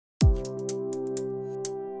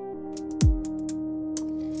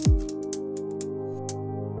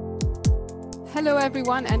Hello,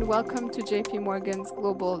 everyone, and welcome to JP Morgan's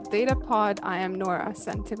Global Data Pod. I am Nora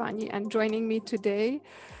Santivani, and joining me today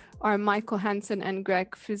are Michael Hansen and Greg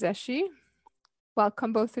Fuzeschi.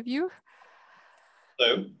 Welcome, both of you.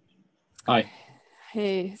 Hello. Hi.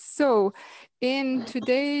 Hey, so in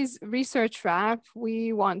today's research wrap,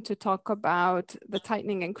 we want to talk about the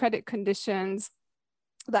tightening in credit conditions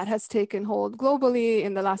that has taken hold globally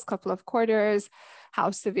in the last couple of quarters.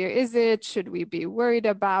 How severe is it? Should we be worried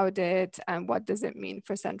about it? And what does it mean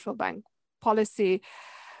for central bank policy?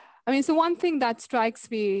 I mean, so one thing that strikes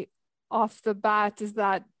me off the bat is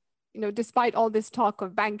that, despite all this talk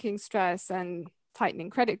of banking stress and tightening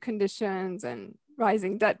credit conditions and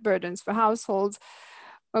rising debt burdens for households,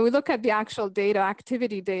 when we look at the actual data,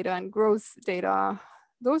 activity data and growth data,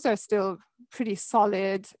 those are still pretty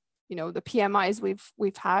solid. The PMIs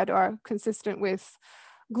we've had are consistent with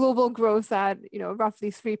global growth at roughly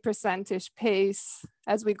 3%-ish pace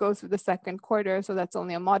as we go through the second quarter. So that's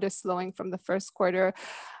only a modest slowing from the first quarter.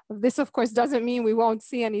 This, of course, doesn't mean we won't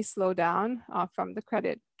see any slowdown from the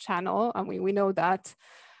credit channel. I mean, we know that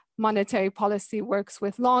monetary policy works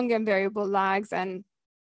with long and variable lags, and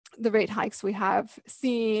the rate hikes we have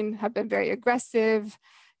seen have been very aggressive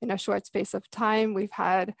in a short space of time. We've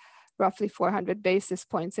had roughly 400 basis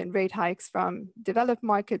points in rate hikes from developed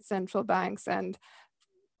market central banks and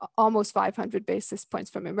almost 500 basis points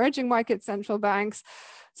from emerging market central banks.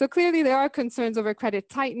 So clearly there are concerns over credit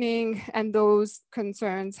tightening, and those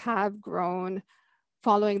concerns have grown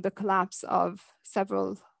following the collapse of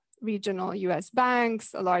several regional US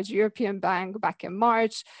banks, a large European bank back in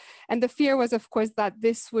March. And the fear was, of course, that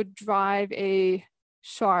this would drive a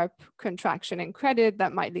sharp contraction in credit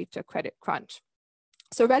that might lead to a credit crunch.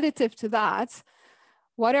 So relative to that,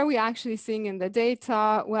 what are we actually seeing in the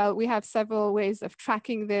data? Well, we have several ways of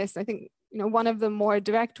tracking this. I think one of the more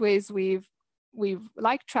direct ways we've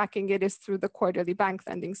liked tracking it is through the quarterly bank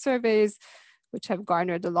lending surveys, which have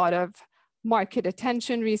garnered a lot of market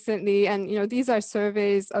attention recently. And these are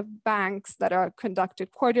surveys of banks that are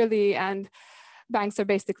conducted quarterly, and banks are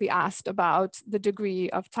basically asked about the degree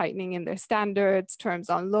of tightening in their standards, terms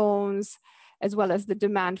on loans, as well as the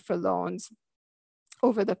demand for loans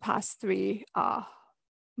over the past 3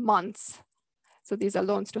 months. So these are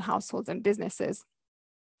loans to households and businesses.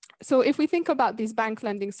 So if we think about these bank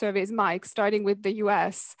lending surveys, Mike, starting with the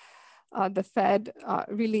US, the Fed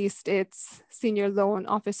released its senior loan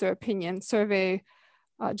officer opinion survey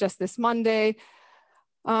just this Monday.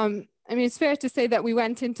 I mean, it's fair to say that we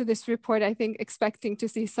went into this report, I think, expecting to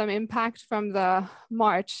see some impact from the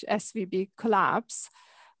March SVB collapse.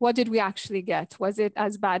 What did we actually get? Was it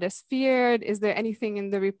as bad as feared? Is there anything in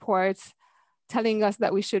the report telling us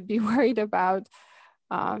that we should be worried about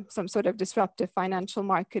some sort of disruptive financial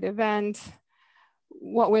market event?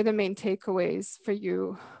 What were the main takeaways for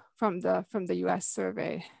you from the US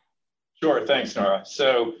survey? Sure, thanks, Nora.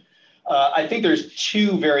 So I think there's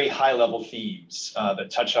two very high-level themes that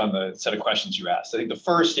touch on the set of questions you asked. I think the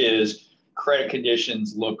first is credit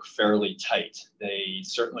conditions look fairly tight. They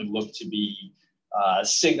certainly look to be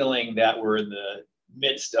signaling that we're in the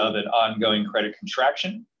midst of an ongoing credit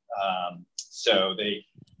contraction. So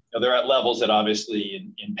they're at levels that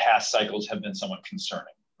obviously in past cycles have been somewhat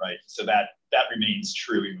concerning, right? So that remains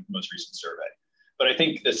true even with the most recent survey. But I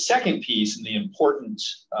think the second piece and the important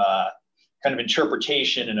kind of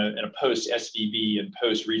interpretation in a post-SVB and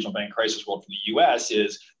post-regional bank crisis world for the US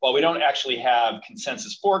is, while we don't actually have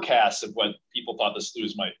consensus forecasts of what people thought the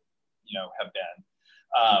SLOOs might have been,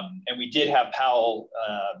 and we did have Powell,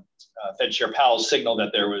 Fed Chair Powell signal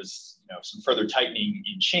that there was some further tightening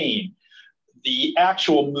in chain. The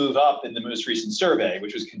actual move up in the most recent survey,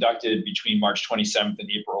 which was conducted between March 27th and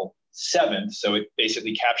April 7th, so it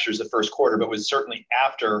basically captures the first quarter, but was certainly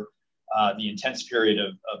after the intense period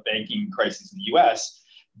of banking crisis in the US,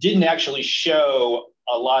 didn't actually show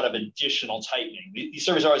a lot of additional tightening. These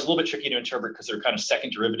surveys are always a little bit tricky to interpret because they're kind of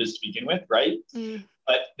second derivatives to begin with, right?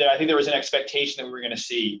 But I think there was an expectation that we were going to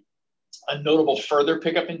see a notable further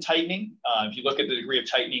pickup in tightening. If you look at the degree of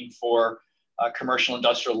tightening for commercial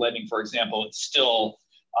industrial lending, for example, it's still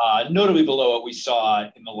notably below what we saw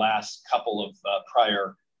in the last couple of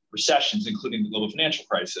prior recessions, including the global financial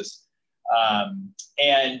crisis.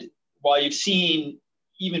 And while you've seen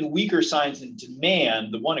even weaker signs in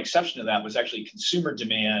demand, the one exception to that was actually consumer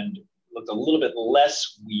demand looked a little bit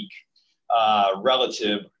less weak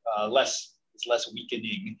less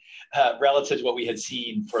weakening relative to what we had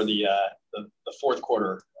seen for the fourth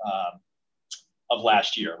quarter of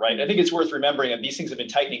last year, right? I think it's worth remembering that these things have been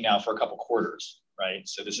tightening now for a couple quarters, right?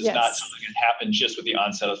 So this is not something that happened just with the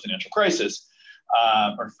onset of the financial crisis,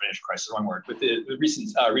 or financial crisis, wrong word, with the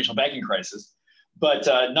recent regional banking crisis. But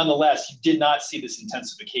nonetheless, you did not see this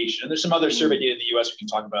intensification. And there's some other survey data in the US we can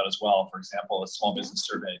talk about as well. For example, a small business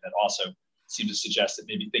survey that also seemed to suggest that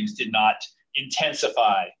maybe things did not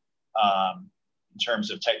intensify in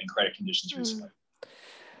terms of tightening credit conditions recently.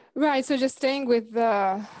 Right. So just staying with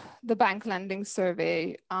the bank lending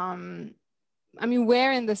survey, I mean,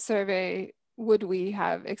 where in the survey would we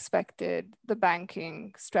have expected the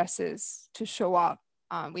banking stresses to show up?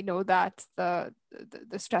 We know that the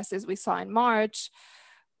stresses we saw in March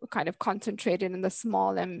were kind of concentrated in the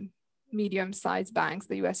small and medium-sized banks,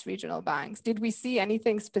 the US regional banks. Did we see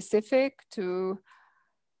anything specific to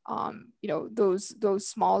those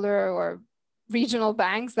smaller or regional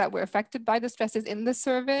banks that were affected by the stresses in the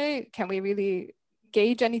survey? Can we really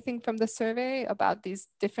gauge anything from the survey about these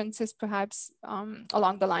differences, perhaps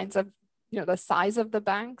along the lines of the size of the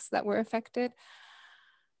banks that were affected?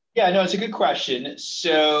 Yeah, no, it's a good question.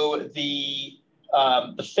 So the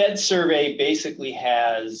Fed survey basically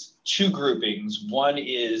has two groupings. One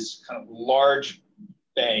is kind of large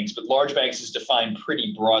banks, but large banks is defined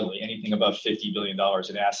pretty broadly, anything above $50 billion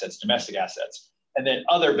in assets, domestic assets. And then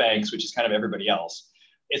other banks, which is kind of everybody else.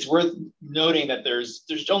 It's worth noting that there's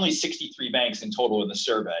only 63 banks in total in the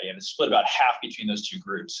survey, and it's split about half between those two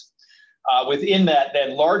groups. Within that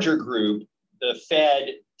then larger group, the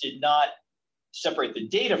Fed did not separate the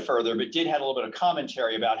data further, but did have a little bit of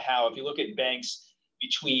commentary about how if you look at banks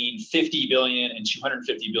between 50 billion and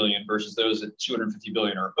 250 billion versus those at 250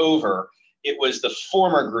 billion or over, it was the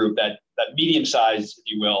former group, that medium-sized, if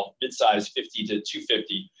you will, mid-sized 50 to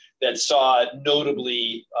 250, that saw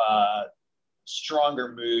notably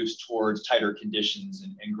stronger moves towards tighter conditions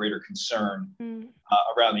and greater concern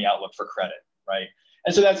around the outlook for credit, right?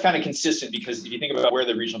 And so that's kind of consistent because if you think about where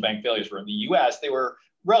the regional bank failures were in the US, they were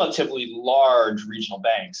relatively large regional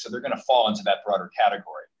banks. So they're going to fall into that broader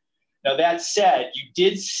category. Now, that said, you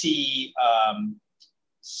did see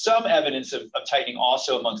some evidence of tightening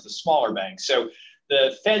also amongst the smaller banks. So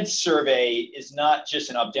the Fed survey is not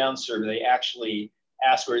just an up-down survey. They actually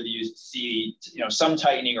asked whether you see some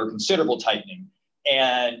tightening or considerable tightening.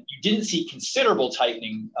 And you didn't see considerable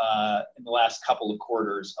tightening in the last couple of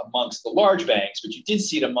quarters amongst the large banks, but you did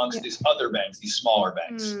see it amongst these other banks, these smaller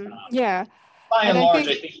banks. By and large,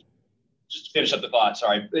 I think, just to finish up the thought,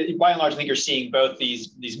 sorry, by and large, I think you're seeing both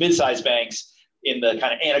these mid-sized banks in the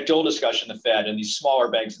kind of anecdotal discussion, the Fed, and these smaller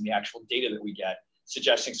banks in the actual data that we get,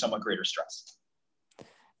 suggesting somewhat greater stress.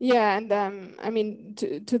 Yeah, and I mean,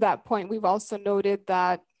 to that point, we've also noted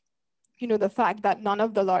that, the fact that none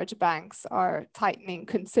of the large banks are tightening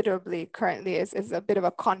considerably currently is a bit of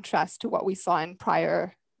a contrast to what we saw in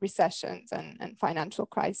prior recessions and financial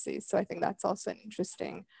crises. So I think that's also an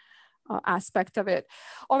interesting aspect of it.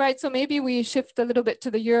 All right, so maybe we shift a little bit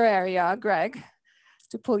to the euro area, Greg,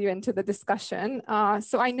 to pull you into the discussion.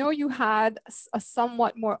 So I know you had a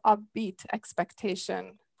somewhat more upbeat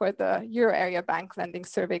expectation for the euro area bank lending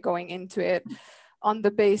survey going into it, on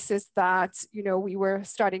the basis that, we were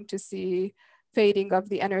starting to see fading of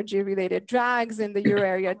the energy related drags in the euro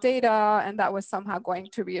area data, and that was somehow going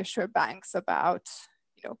to reassure banks about,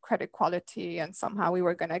 credit quality, and somehow we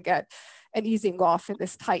were going to get an easing off in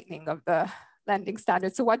this tightening of the lending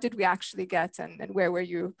standards. So what did we actually get, and where were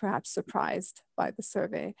you perhaps surprised by the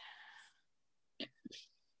survey?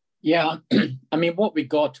 Yeah, I mean, what we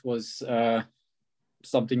got was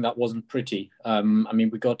something that wasn't pretty. I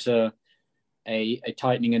mean, we got a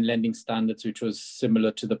tightening in lending standards, which was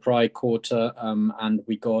similar to the prior quarter, and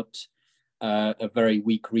we got a very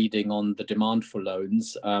weak reading on the demand for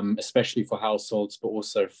loans, especially for households, but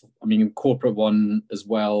also, corporate one as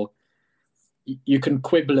well. You can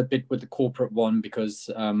quibble a bit with the corporate one because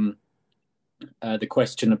the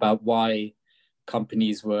question about why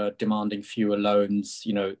companies were demanding fewer loans,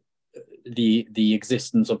 the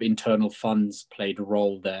existence of internal funds played a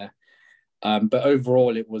role there. But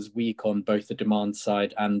overall, it was weak on both the demand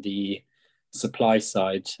side and the supply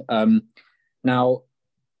side. Now,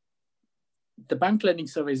 the bank lending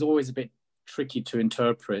survey is always a bit tricky to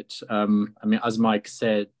interpret. As Mike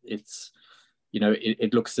said, it's,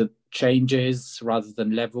 it looks at changes rather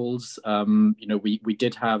than levels. We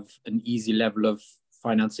did have an easy level of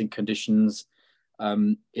financing conditions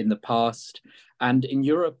in the past. And in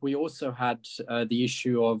Europe, we also had the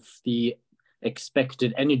issue of the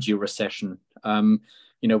expected energy recession.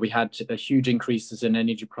 We had huge increases in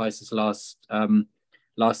energy prices last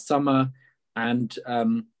summer, and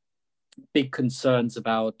big concerns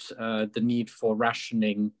about the need for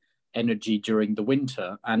rationing energy during the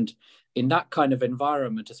winter. And in that kind of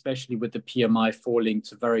environment, especially with the PMI falling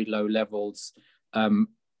to very low levels,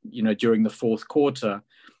 during the fourth quarter,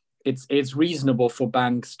 it's reasonable for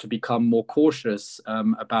banks to become more cautious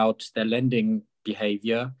about their lending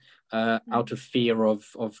behavior out of fear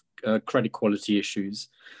of credit quality issues.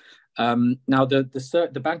 Now,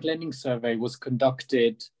 the bank lending survey was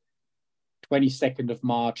conducted 22nd of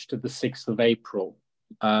March to the 6th of April,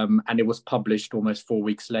 and it was published almost 4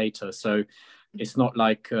 weeks later. So it's not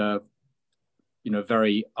like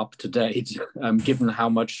very up to date, given how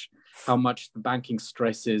much the banking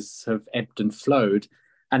stresses have ebbed and flowed.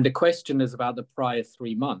 And the question is about the prior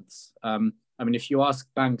 3 months. If you ask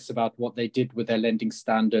banks about what they did with their lending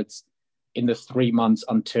standards in the 3 months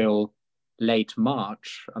until late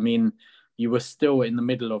March, you were still in the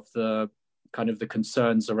middle of the kind of the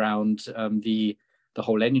concerns around the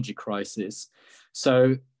whole energy crisis.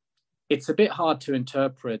 So it's a bit hard to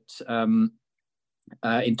interpret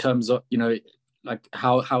in terms of, like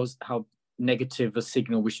how negative a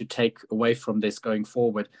signal we should take away from this going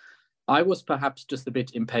forward. I was perhaps just a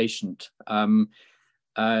bit impatient. The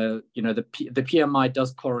PMI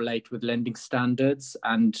does correlate with lending standards,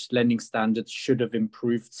 and lending standards should have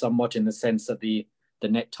improved somewhat in the sense that the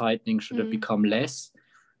net tightening should have become less.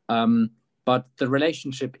 But the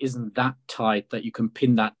relationship isn't that tight that you can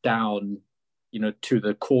pin that down, to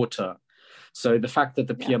the quarter. So the fact that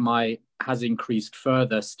the PMI has increased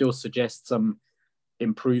further still suggests some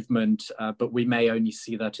improvement, but we may only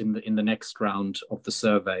see that in the next round of the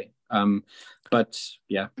survey. But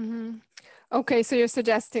yeah. Mm-hmm. Okay, so you're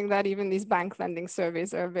suggesting that even these bank lending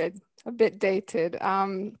surveys are a bit dated,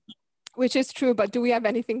 which is true. But do we have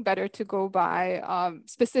anything better to go by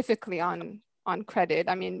specifically on credit?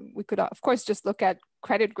 We could of course just look at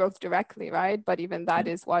credit growth directly, right? But even that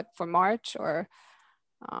is what, for March, or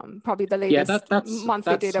probably the latest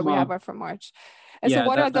monthly data we have are for March. And so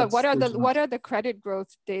what are the credit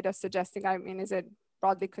growth data suggesting? Is it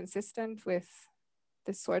broadly consistent with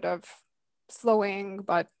this sort of slowing,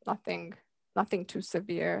 but nothing too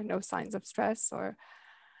severe, no signs of stress? Or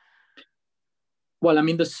well,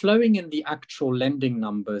 the slowing in the actual lending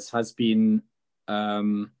numbers has been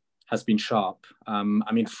sharp.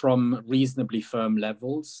 From reasonably firm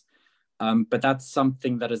levels, but that's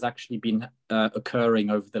something that has actually been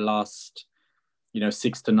occurring over the last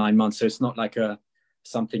 6 to 9 months. So it's not like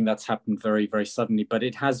something that's happened very, very suddenly, but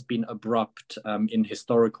it has been abrupt in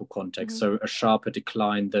historical context. So a sharper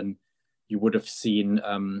decline than you would have seen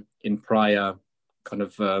in prior kind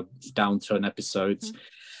of downturn episodes.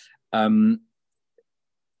 The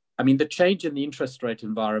change in the interest rate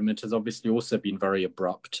environment has obviously also been very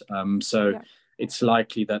abrupt. It's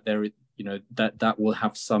likely that that will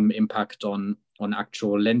have some impact on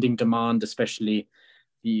actual lending demand, especially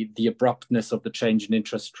the abruptness of the change in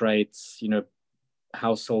interest rates.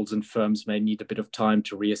 Households and firms may need a bit of time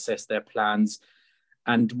to reassess their plans.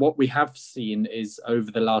 And what we have seen is,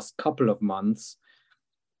 over the last couple of months,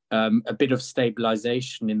 a bit of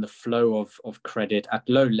stabilization in the flow of credit at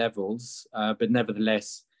low levels, but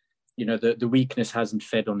nevertheless, the weakness hasn't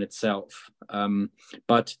fed on itself.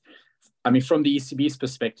 But from the ECB's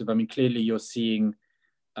perspective, clearly you're seeing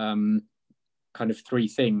kind of three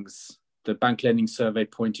things: the bank lending survey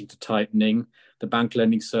pointing to tightening, the bank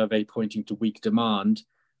lending survey pointing to weak demand,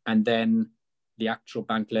 and then the actual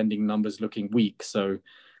bank lending numbers looking weak. So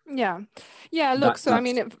look,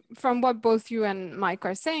 from what both you and Mike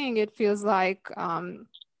are saying, it feels like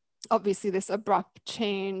obviously this abrupt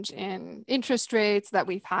change in interest rates that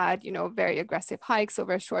we've had, very aggressive hikes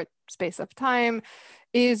over a short space of time,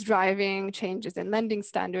 is driving changes in lending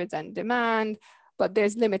standards and demand, but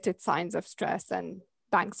there's limited signs of stress, and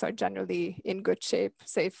banks are generally in good shape,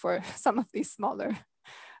 save for some of these smaller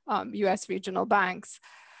US regional banks.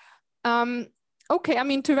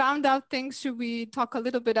 Okay, to round out things, should we talk a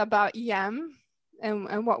little bit about EM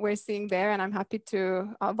and what we're seeing there? And I'm happy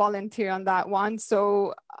to volunteer on that one.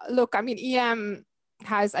 So look, EM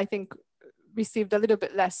has, I think, received a little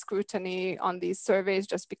bit less scrutiny on these surveys,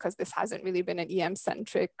 just because this hasn't really been an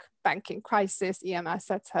EM-centric banking crisis. EM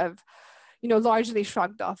assets have, largely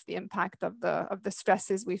shrugged off the impact of the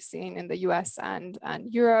stresses we've seen in the US and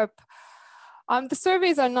Europe. The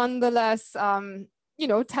surveys are nonetheless,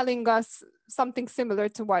 telling us something similar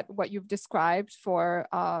to what you've described for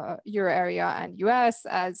Euro area and US.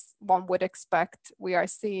 As one would expect, we are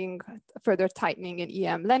seeing further tightening in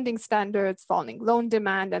EM lending standards, falling loan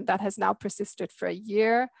demand, and that has now persisted for a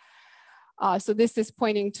year. So this is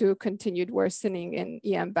pointing to continued worsening in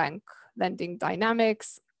EM bank lending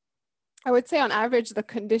dynamics. I would say on average, the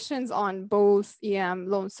conditions on both EM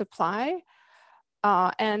loan supply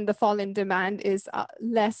and the fall in demand is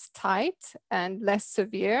less tight and less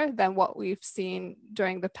severe than what we've seen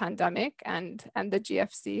during the pandemic and the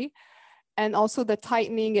GFC. And also the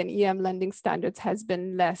tightening in EM lending standards has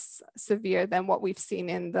been less severe than what we've seen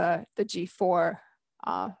in the G4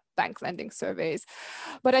 bank lending surveys.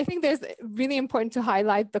 But I think there's really important to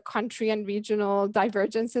highlight the country and regional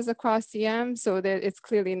divergences across EM, so that it's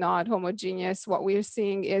clearly not homogeneous. What we're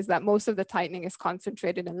seeing is that most of the tightening is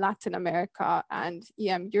concentrated in Latin America and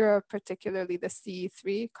EM Europe, particularly the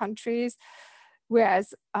C3 countries, whereas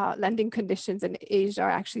lending conditions in Asia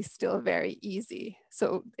are actually still very easy. So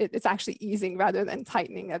it's actually easing rather than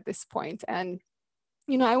tightening at this point. And,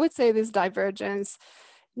 you know, I would say this divergence,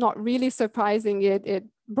 not really surprising, it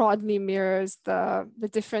broadly mirrors the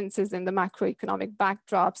differences in the macroeconomic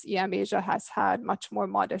backdrops. EM Asia has had much more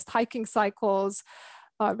modest hiking cycles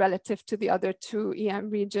relative to the other two EM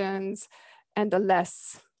regions, and a less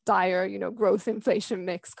dire, you know, growth inflation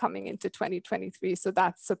mix coming into 2023. So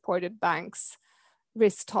that supported banks'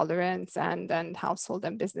 risk tolerance and household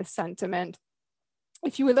and business sentiment.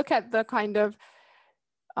 If you look at the kind of,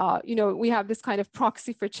 you know, we have this kind of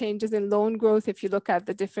proxy for changes in loan growth. If you look at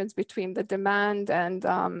the difference between the demand and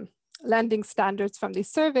lending standards from these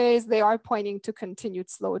surveys, they are pointing to continued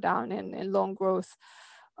slowdown in loan growth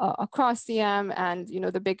across EM. And, you know,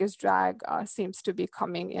 the biggest drag seems to be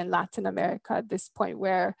coming in Latin America at this point,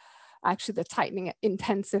 where actually the tightening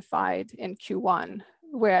intensified in Q1.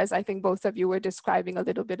 Whereas I think both of you were describing a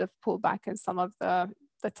little bit of pullback in some of the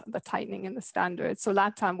tightening in the standards. So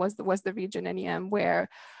LATAM was the region in EM where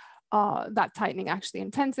that tightening actually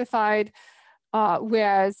intensified.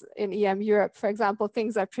 Whereas in EM Europe, for example,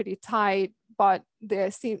 things are pretty tight, but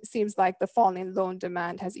there seems like the fall in loan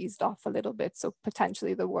demand has eased off a little bit. So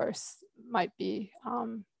potentially the worst might be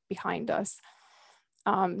behind us.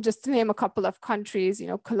 Just to name a couple of countries, you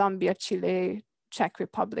know, Colombia, Chile, Czech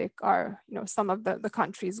Republic are, you know, some of the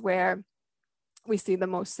countries where we see the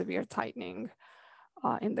most severe tightening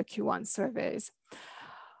in the Q1 surveys.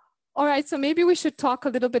 All right, so maybe we should talk a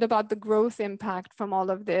little bit about the growth impact from all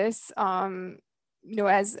of this. You know,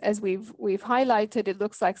 as we've highlighted, it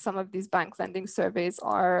looks like some of these bank lending surveys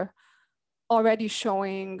are already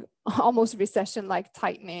showing almost recession-like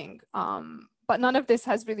tightening. But none of this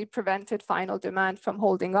has really prevented final demand from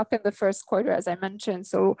holding up in the first quarter, as I mentioned.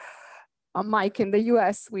 So Mike, in the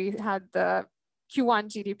US, we had the Q1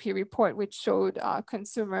 GDP report, which showed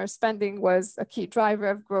consumer spending was a key driver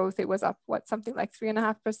of growth. It was up, what, something like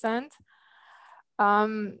 3.5%.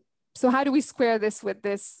 So how do we square this with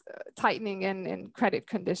this tightening in credit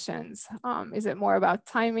conditions? Is it more about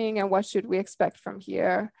timing, and what should we expect from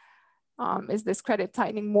here? Is this credit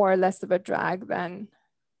tightening more or less of a drag than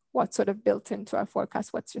what's sort of built into our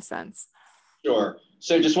forecast? What's your sense? Sure.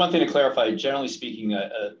 So just one thing to clarify, generally speaking,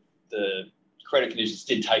 the credit conditions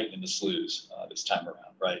did tighten in the SLUs this time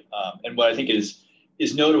around, right? And what I think is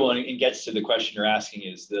notable and gets to the question you're asking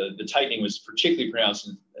is the tightening was particularly pronounced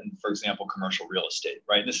in, for example, commercial real estate,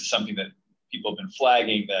 right? And this is something that people have been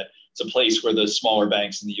flagging, that it's a place where the smaller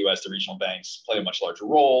banks in the US, the regional banks, play a much larger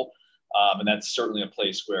role. And that's certainly a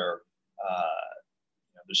place where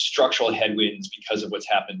you know, there's structural headwinds because of what's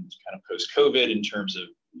happened kind of post-COVID in terms of,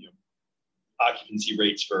 you know, occupancy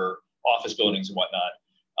rates for office buildings and whatnot.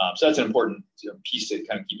 So that's an important piece to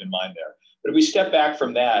kind of keep in mind there. But if we step back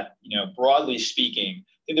from that, you know, broadly speaking,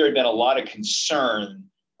 I think there had been a lot of concern,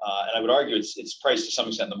 and I would argue it's priced to some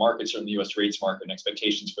extent in the market, certainly the U.S. rates market, and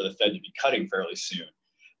expectations for the Fed to be cutting fairly soon,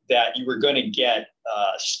 that you were going to get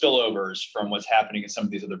spillovers from what's happening in some of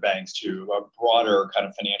these other banks to a broader kind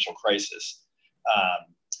of financial crisis.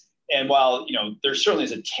 And while, you know, there certainly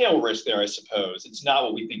is a tail risk there, I suppose, it's not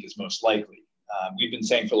what we think is most likely. We've been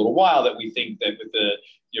saying for a little while that we think that with the,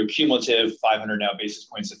 you know, cumulative 500 now basis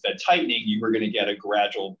points of Fed tightening, you were going to get a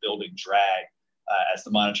gradual building drag as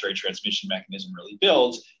the monetary transmission mechanism really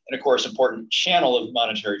builds. And of course, important channel of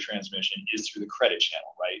monetary transmission is through the credit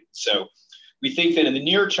channel, right? So we think that in the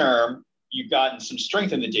near term, you've gotten some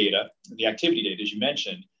strength in the data, the activity data, as you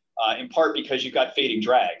mentioned, in part because you've got fading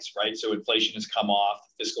drags, right? So inflation has come off,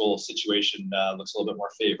 the fiscal situation looks a little bit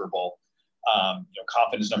more favorable. You know,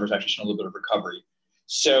 confidence numbers actually show a little bit of recovery.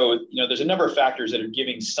 So, you know, there's a number of factors that are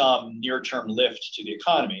giving some near-term lift to the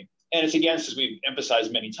economy. And it's against, as we've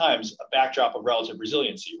emphasized many times, a backdrop of relative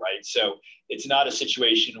resiliency, right? So it's not a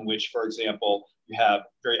situation in which, for example, you have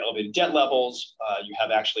very elevated debt levels. You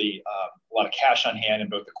have actually a lot of cash on hand in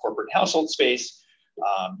both the corporate and household space.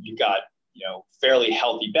 You've got, you know, fairly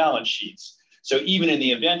healthy balance sheets. So even in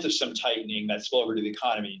the event of some tightening, that spillover to the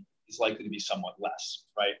economy is likely to be somewhat less,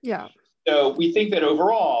 right? Yeah. So we think that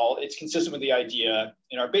overall, it's consistent with the idea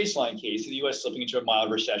in our baseline case of the U.S. slipping into a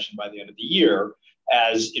mild recession by the end of the year,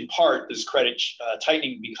 as in part this credit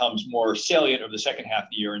tightening becomes more salient over the second half of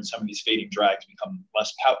the year, and some of these fading drags become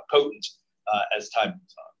less potent as time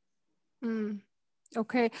moves on.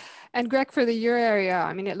 Okay, and Greg, for the euro area,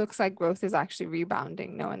 I mean, it looks like growth is actually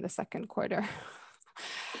rebounding now in the second quarter.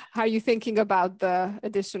 how are you thinking about the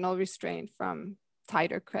additional restraint from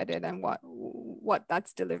tighter credit and what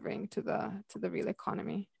that's delivering to the real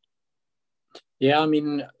economy? Yeah, I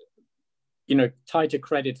mean, tighter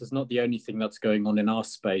credit is not the only thing that's going on in our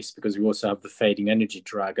space, because we also have the fading energy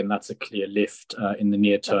drag, and that's a clear lift in the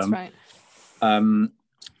near term. That's right.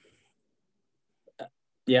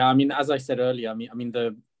 Yeah, I mean, as I said earlier,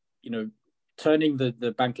 turning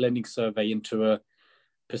the bank lending survey into a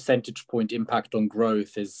percentage point impact on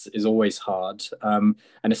growth is always hard, and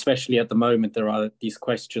especially at the moment there are these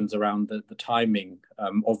questions around the timing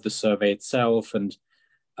of the survey itself, and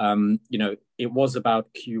it was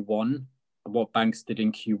about Q1, what banks did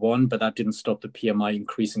in Q1, but that didn't stop the PMI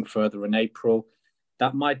increasing further in April.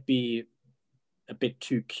 That might be a bit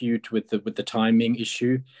too cute with the timing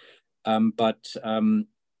issue, but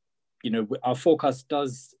our forecast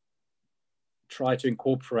does try to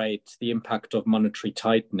incorporate the impact of monetary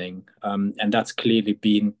tightening, and that's clearly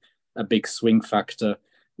been a big swing factor.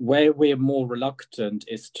 Where we're more reluctant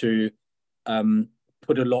is to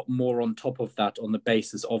put a lot more on top of that on the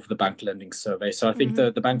basis of the bank lending survey. So I think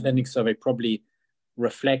the bank lending survey probably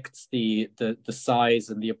reflects the size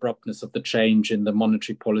and the abruptness of the change in the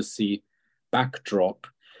monetary policy backdrop,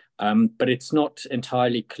 but it's not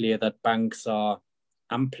entirely clear that banks are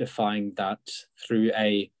amplifying that through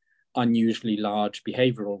a unusually large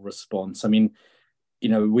behavioral response. I mean,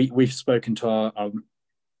 we've spoken to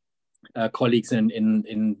our colleagues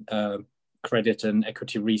in credit and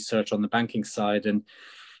equity research on the banking side, and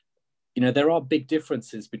there are big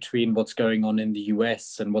differences between what's going on in the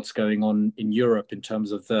US and what's going on in Europe in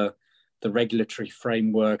terms of the regulatory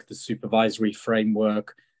framework, the supervisory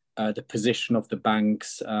framework, the position of the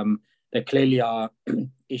banks. There clearly are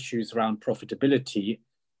issues around profitability,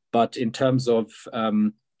 but in terms of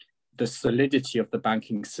the solidity of the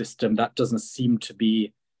banking system, that doesn't seem to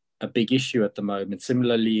be a big issue at the moment.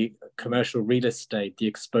 Similarly, commercial real estate, the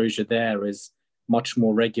exposure there is much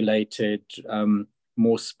more regulated,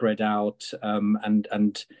 more spread out,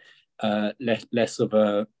 and less of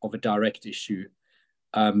a direct issue.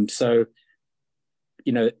 So,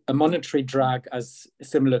 a monetary drag, as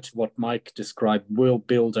similar to what Mike described, will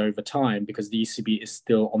build over time because the ECB is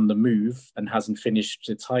still on the move and hasn't finished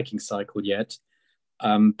its hiking cycle yet.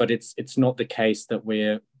 But it's not the case that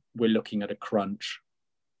we're looking at a crunch.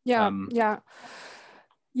 Yeah,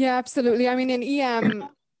 absolutely. I mean, in EM,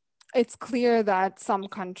 it's clear that some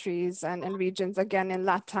countries and regions, again in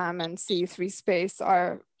LATAM and C3 space,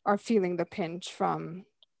 are feeling the pinch from,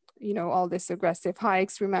 all this aggressive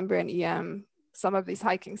hikes. Remember, in EM, some of these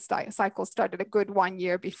hiking cycles started a good 1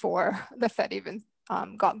 year before the Fed even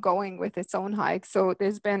got going with its own hike. So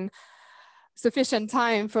there's been sufficient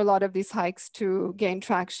time for a lot of these hikes to gain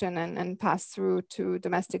traction and pass through to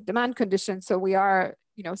domestic demand conditions. So we are,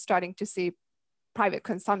 starting to see private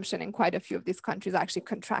consumption in quite a few of these countries actually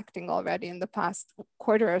contracting already in the past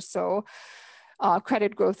quarter or so.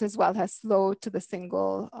 Credit growth as well has slowed to the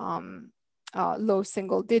low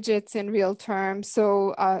single digits in real terms.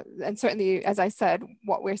 So, and certainly, as I said,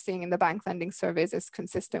 what we're seeing in the bank lending surveys is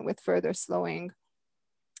consistent with further slowing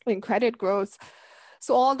in credit growth.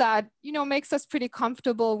 So all that, makes us pretty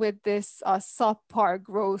comfortable with this subpar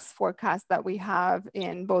growth forecast that we have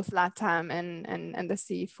in both LATAM and the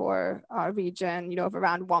C4 region, of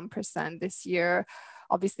around 1% this year.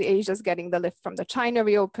 Obviously, Asia's getting the lift from the China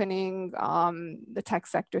reopening. The tech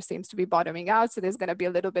sector seems to be bottoming out, so there's going to be a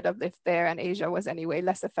little bit of lift there. And Asia was anyway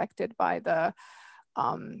less affected by the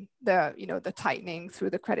tightening through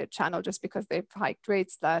the credit channel, just because they've hiked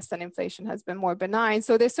rates less and inflation has been more benign.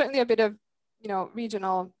 So there's certainly a bit of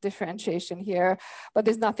regional differentiation here, but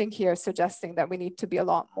there's nothing here suggesting that we need to be a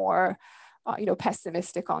lot more,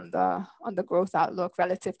 pessimistic on the growth outlook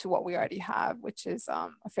relative to what we already have, which is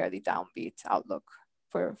a fairly downbeat outlook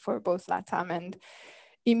for both LATAM and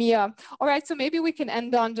EMEA. All right, so maybe we can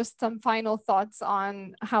end on just some final thoughts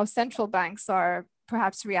on how central banks are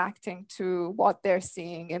perhaps reacting to what they're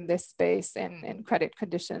seeing in this space in credit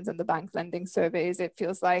conditions and the bank lending surveys. It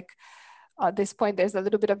feels like at this point, there's a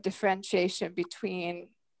little bit of differentiation between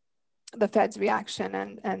the Fed's reaction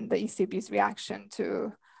and the ECB's reaction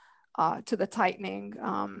to the tightening.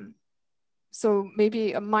 So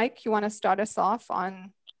maybe, Mike, you want to start us off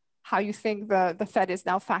on how you think the Fed is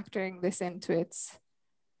now factoring this into its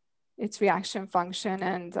reaction function,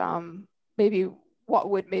 and maybe what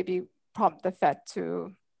would maybe prompt the Fed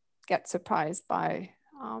to get surprised by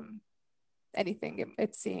anything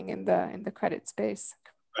it's seeing in the credit space.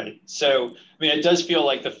 Right. So, it does feel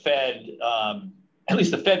like the Fed at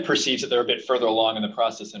least the Fed perceives that they're a bit further along in the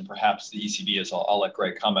process than perhaps the ECB is. I'll let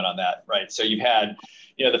Greg comment on that, right? So you've had,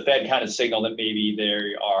 the Fed kind of signal that maybe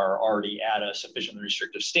they are already at a sufficiently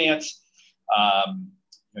restrictive stance.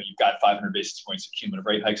 You've got 500 basis points of cumulative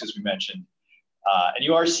rate hikes, as we mentioned. And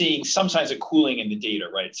you are seeing some signs of cooling in the data,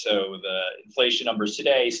 right? So the inflation numbers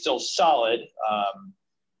today still solid,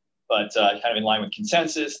 but kind of in line with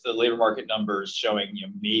consensus. The labor market numbers showing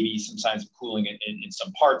maybe some signs of cooling in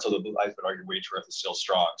some parts, although I would argue wage growth is still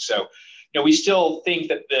strong. So we still think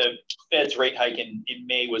that the Fed's rate hike in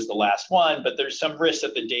May was the last one, but there's some risk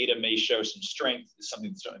that the data may show some strength. It's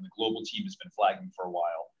something that the global team has been flagging for a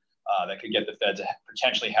while. That could get the Fed to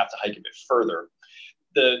potentially have to hike a bit further.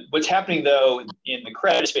 What's happening, though, in the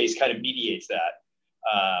credit space kind of mediates that.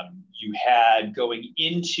 You had going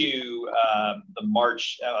into the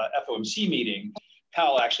March FOMC meeting,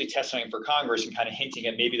 Powell actually testifying for Congress and kind of hinting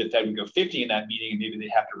at maybe the Fed would go 50 in that meeting, and maybe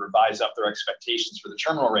they'd have to revise up their expectations for the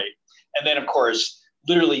terminal rate. And then, of course,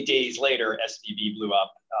 literally days later, SVB blew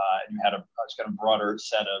up, and you had a kind of broader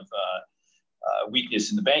set of weakness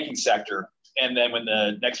in the banking sector. And then when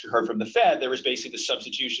the next we heard from the Fed, there was basically the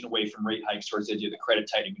substitution away from rate hikes towards the idea of the credit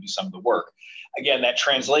tightening would do some of the work. Again, that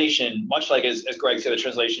translation, much like as Greg said, the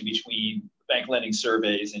translation between bank lending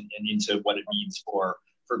surveys and into what it means for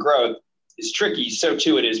growth is tricky. So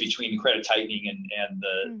too it is between credit tightening and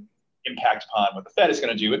the impact upon what the Fed is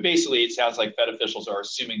going to do. But basically, it sounds like Fed officials are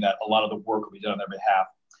assuming that a lot of the work will be done on their behalf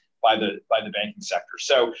by the banking sector.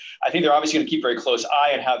 So I think they're obviously going to keep a very close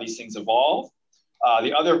eye on how these things evolve.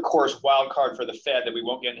 The other, of course, wild card for the Fed that we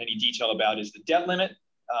won't get into any detail about is the debt limit.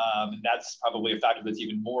 And that's probably a factor that's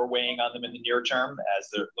even more weighing on them in the near term, as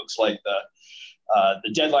it looks like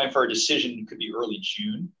the deadline for a decision could be early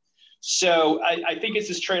June. So I think it's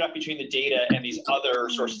this trade-off between the data and these other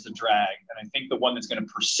sources of drag. And I think the one that's going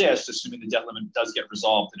to persist, assuming the debt limit does get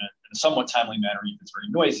resolved in a somewhat timely manner, even if it's very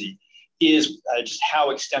noisy, is just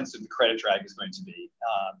how extensive the credit drag is going to be.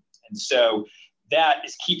 And so that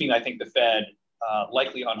is keeping, I think, the Fed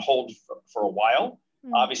likely on hold for a while.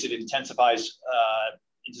 Obviously, if it intensifies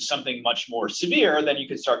into something much more severe, then you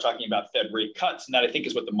could start talking about Fed rate cuts. And that, I think,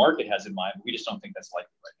 is what the market has in mind. But we just don't think that's likely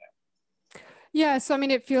right now. Yeah, so I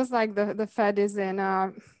mean, it feels like the Fed is in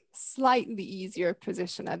a slightly easier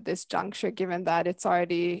position at this juncture, given that it's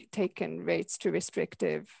already taken rates to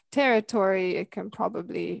restrictive territory. It can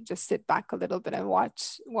probably just sit back a little bit and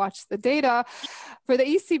watch the data. For the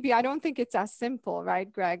ECB, I don't think it's as simple, right,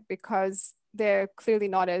 Greg? Because they're clearly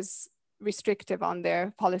not as restrictive on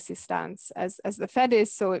their policy stance as the Fed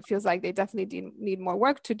is. So it feels like they definitely need more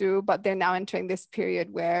work to do, but they're now entering this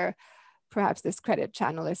period where perhaps this credit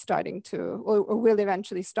channel is starting to, or will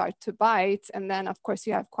eventually start to bite. And then, of course,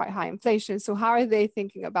 you have quite high inflation. So how are they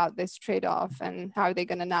thinking about this trade-off, and how are they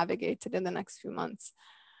going to navigate it in the next few months?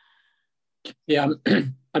 Yeah,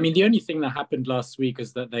 I mean, the only thing that happened last week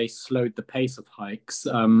is that they slowed the pace of hikes.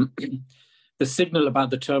 The signal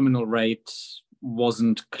about the terminal rate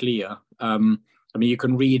wasn't clear. I mean, you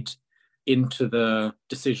can read into the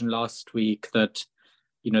decision last week that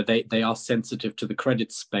they are sensitive to the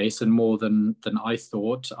credit space, and more than I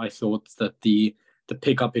thought. I thought that the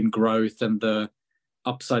pickup in growth and the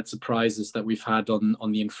upside surprises that we've had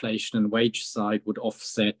on the inflation and wage side would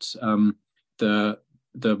offset the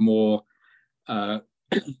more the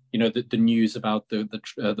news about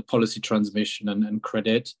the policy transmission and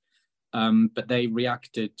credit. But they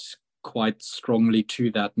reacted quite strongly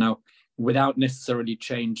to that. Now, without necessarily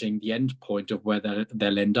changing the end point of where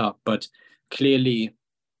they'll end up, but clearly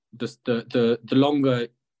the longer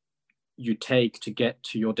you take to get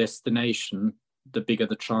to your destination, the bigger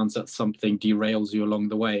the chance that something derails you along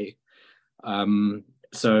the way.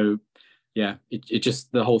 So yeah, it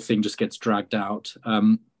just, the whole thing just gets dragged out.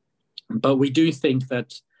 But we do think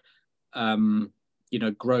that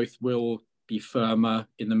growth will be firmer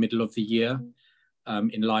in the middle of the year,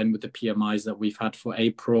 in line with the PMIs that we've had for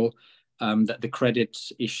April. That the credit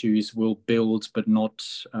issues will build, but not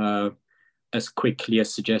as quickly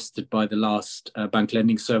as suggested by the last bank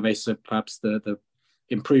lending survey. So perhaps the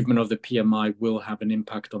improvement of the PMI will have an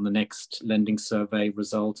impact on the next lending survey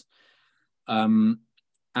result. And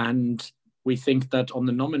we think that on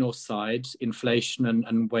the nominal side, inflation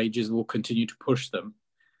and wages will continue to push them.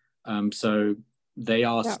 So they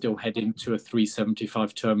are still heading to a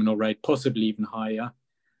 3.75 terminal rate, possibly even higher.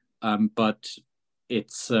 But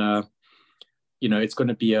it's it's going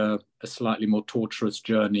to be a slightly more torturous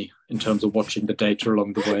journey in terms of watching the data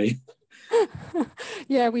along the way.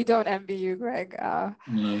 Yeah, we don't envy you, Greg.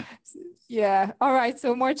 No. Yeah. All right.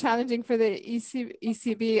 So more challenging for the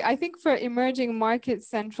ECB. I think for emerging market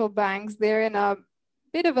central banks, they're in a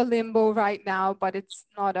bit of a limbo right now, but it's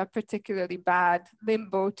not a particularly bad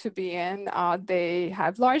limbo to be in. They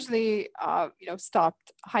have largely,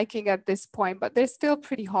 stopped hiking at this point, but they're still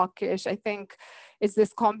pretty hawkish. I think it's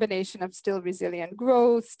this combination of still resilient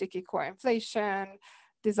growth, sticky core inflation,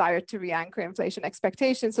 desire to re-anchor inflation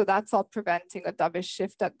expectations. So that's all preventing a dovish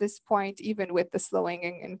shift at this point, even with the slowing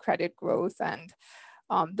in credit growth and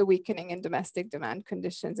the weakening in domestic demand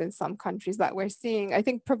conditions in some countries that we're seeing. I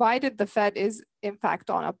think provided the Fed is in fact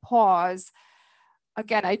on a pause,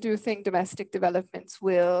 again, I do think domestic developments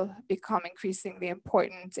will become increasingly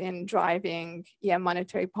important in driving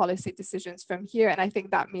monetary policy decisions from here. And I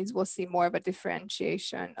think that means we'll see more of a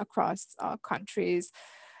differentiation across countries.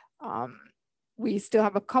 We still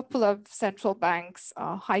have a couple of central banks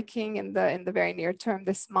hiking in the very near term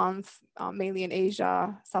this month, mainly in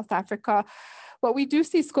Asia, South Africa. But we do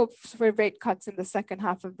see scope for rate cuts in the second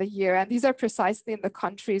half of the year. And these are precisely in the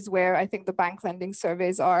countries where I think the bank lending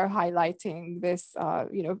surveys are highlighting this,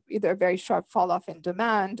 either a very sharp fall off in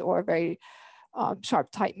demand or very sharp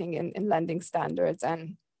tightening in lending standards.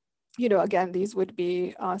 And, again, these would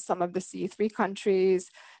be some of the C3 countries.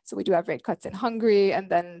 So we do have rate cuts in Hungary, and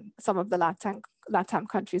then some of the LATAM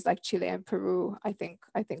countries like Chile and Peru, I think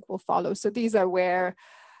will follow. So these are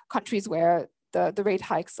countries where the rate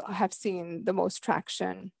hikes have seen the most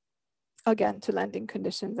traction, again, to lending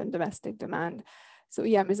conditions and domestic demand. So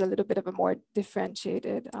EM is a little bit of a more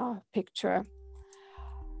differentiated picture.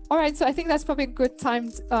 All right, so I think that's probably a good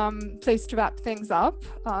place to wrap things up.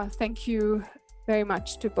 Thank you very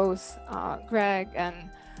much to both Greg and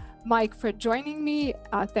Mike for joining me.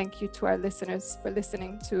 Thank you to our listeners for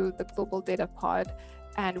listening to the Global Data Pod,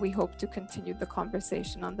 and we hope to continue the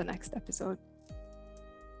conversation on the next episode.